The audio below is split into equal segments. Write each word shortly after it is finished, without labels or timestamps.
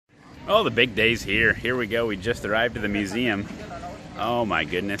Oh, the big day's here. Here we go. We just arrived at the museum. Oh my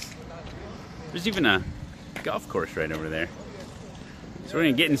goodness. There's even a golf course right over there. So we're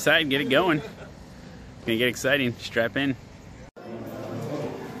gonna get inside and get it going. It's gonna get exciting. Strap in.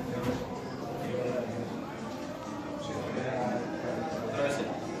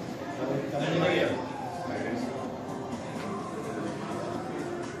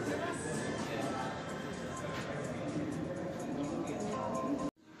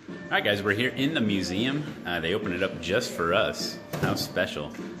 Alright guys, we're here in the museum. They opened it up just for us. How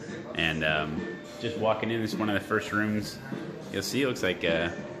special. And just walking in, this is one of the first rooms you'll see. It looks like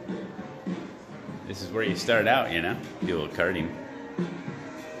this is where you start out, you know? Do a little karting.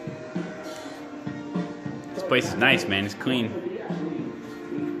 This place is nice, man. It's clean.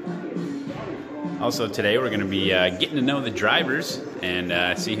 Also today we're going to be getting to know the drivers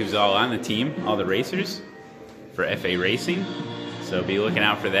and see who's all on the team, all the racers for FA Racing. So be looking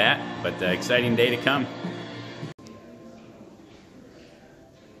out for that, but exciting day to come.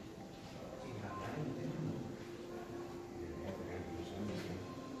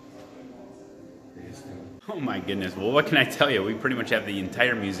 Oh my goodness, well what can I tell you? We pretty much have the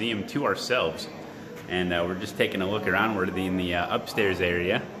entire museum to ourselves. And we're just taking a look around. We're in the upstairs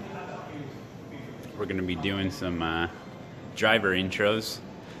area. We're gonna be doing some driver intros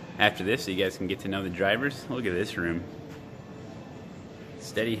after this so you guys can get to know the drivers. Look at this room.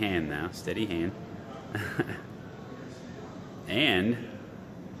 Steady hand now, steady hand. And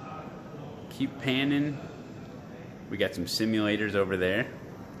keep panning. We got some simulators over there.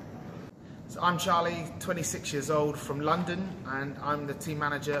 So I'm Charlie, 26 years old from London, and I'm the team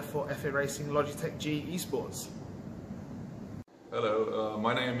manager for FA Racing Logitech G Esports. Hello,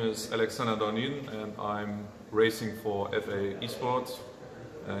 my name is Alexander Dornin and I'm racing for FA Esports.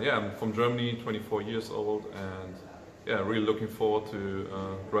 Yeah, I'm from Germany, 24 years old, and yeah, really looking forward to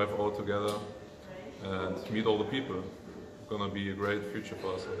drive all together and meet all the people. It's gonna be a great future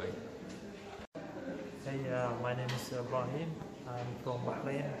for us, I think. Hey, my name is Brahim. I'm from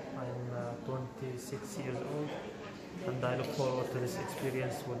Bahrain. I'm 26 years old, and I look forward to this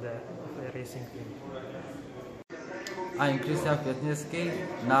experience with the FA Racing team. I'm Christian Piotniewski.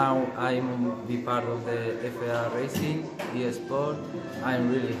 Now I'm be part of the FA Racing eSport.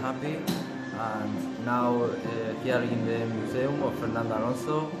 I'm really happy. And now here in the museum of Fernando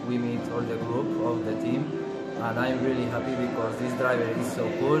Alonso, we meet all the group of the team, and I'm really happy because this driver is so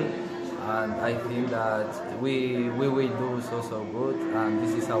cool, and I think that we will do so good, and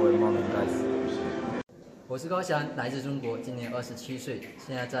this is our moment, guys. 我是高翔，来自中国，今年27岁，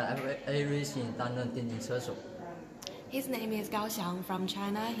现在在 FA Racing 担任电竞车手。 His name is Gao Xiang from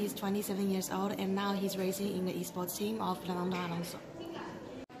China. He's 27 years old and now he's racing in the esports team of Fernando Alonso.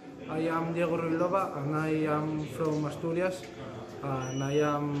 I am Diego Ruilova and I am from Asturias and I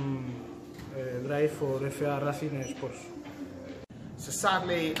am drive for FA Racing Sports. So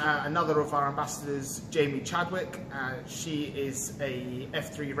sadly, another of our ambassadors, Jamie Chadwick, she is a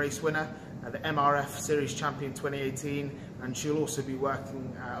F3 race winner, the MRF Series Champion 2018, and she'll also be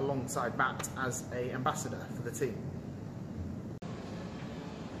working alongside Matt as an ambassador for the team.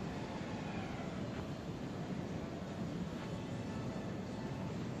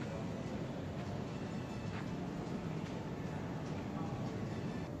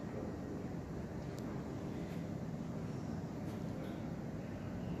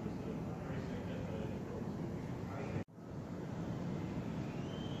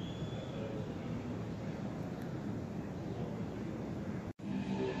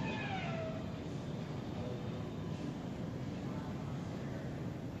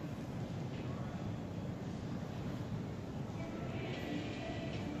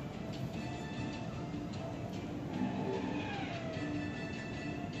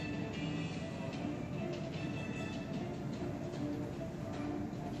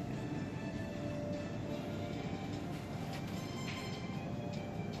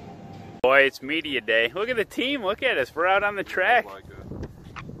 Boy, it's media day. Look at the team. Look at us. We're out on the track.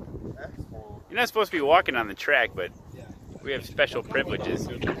 You're not supposed to be walking on the track, but we have special privileges.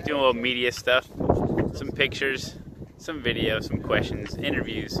 Doing a little media stuff, some pictures, some video, some questions,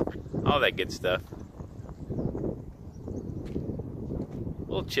 interviews, all that good stuff. A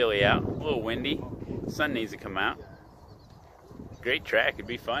little chilly out, a little windy. Sun needs to come out. Great track. It'd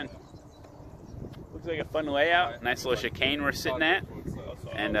be fun. Looks like a fun layout. Nice little chicane we're sitting at.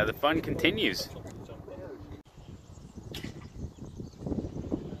 And the fun continues.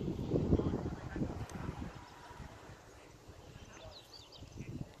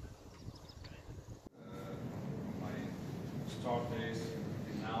 My start days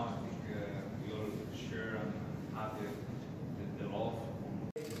now, I think we are sure and happy with the love.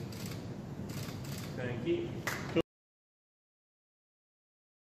 Thank you.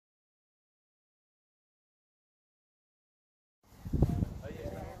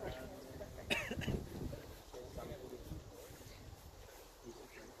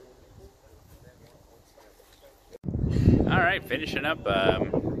 All right, finishing up a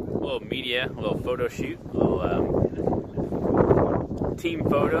little media, a little photo shoot, a little team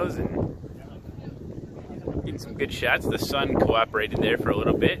photos, and getting some good shots. The sun cooperated there for a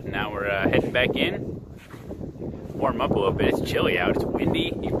little bit, and now we're heading back in. Warm up a little bit. It's chilly out. It's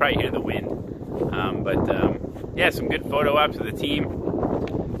windy. You can probably hear the wind. Yeah, some good photo ops of the team.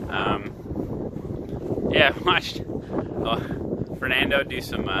 Yeah, watched Fernando do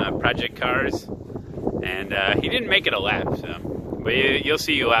some project cars, and he didn't make it a lap, so. But you'll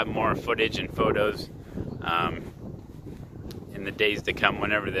see a lot more footage and photos in the days to come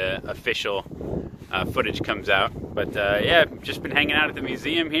whenever the official footage comes out. But yeah, just been hanging out at the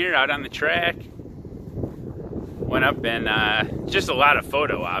museum here, out on the track. Went up and just a lot of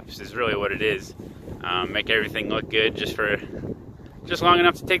photo ops is really what it is. Make everything look good just long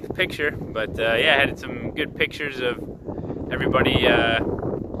enough to take the picture. But yeah, I had some good pictures of everybody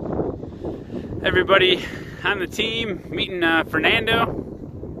on the team, meeting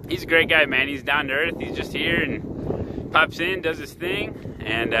Fernando. He's a great guy, man. He's down to earth. He's just here and pops in, does his thing,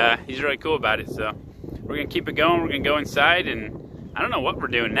 and he's really cool about it. So we're gonna keep it going. We're gonna go inside, and I don't know what we're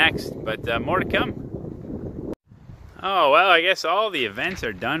doing next, but more to come. Oh, well, I guess all the events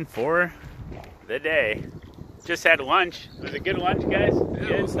are done for the day. Just had lunch. Was it good lunch, guys? Yeah,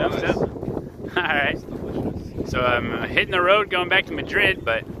 good stuff. Nice. All right. So I'm hitting the road going back to Madrid,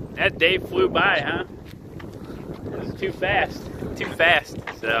 but that day flew by, huh? It was too fast. Too fast.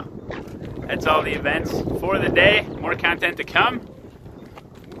 So that's all the events for the day. More content to come.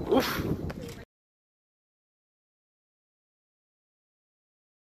 Oof.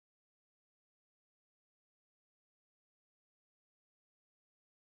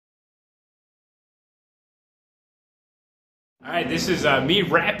 Alright, this is me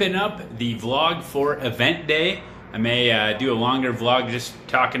wrapping up the vlog for event day. I may do a longer vlog just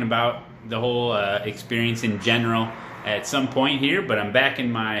talking about the whole experience in general at some point here, but I'm back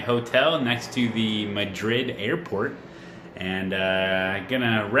in my hotel next to the Madrid airport, and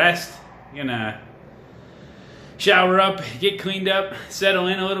gonna rest, gonna shower up, get cleaned up, settle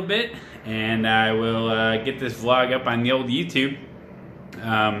in a little bit, and I will get this vlog up on the old YouTube.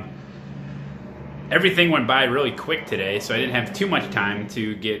 Everything went by really quick today, so I didn't have too much time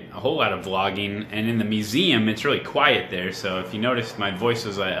to get a whole lot of vlogging. And in the museum, it's really quiet there, so if you noticed my voice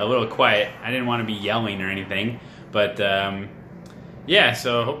was a little quiet, I didn't want to be yelling or anything. But yeah,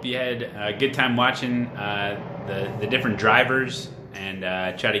 so hope you had a good time watching the different drivers and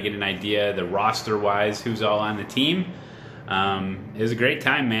try to get an idea, the roster-wise, who's all on the team. It was a great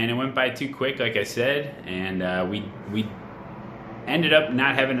time, man. It went by too quick, like I said, and we ended up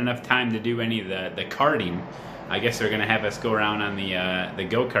not having enough time to do any of the karting. I guess they're going to have us go around on the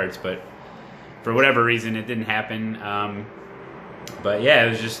go-karts, but for whatever reason it didn't happen. But yeah, it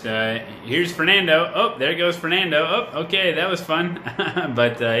was just, here's Fernando. Oh, there goes Fernando. Oh, okay, that was fun.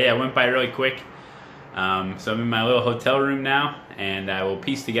 But yeah, it went by really quick. So I'm in my little hotel room now, and I will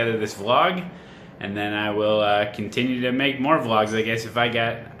piece together this vlog, and then I will continue to make more vlogs. I guess if I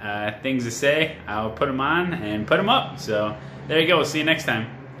got things to say, I'll put them on and put them up. So there you go. We'll see you next time.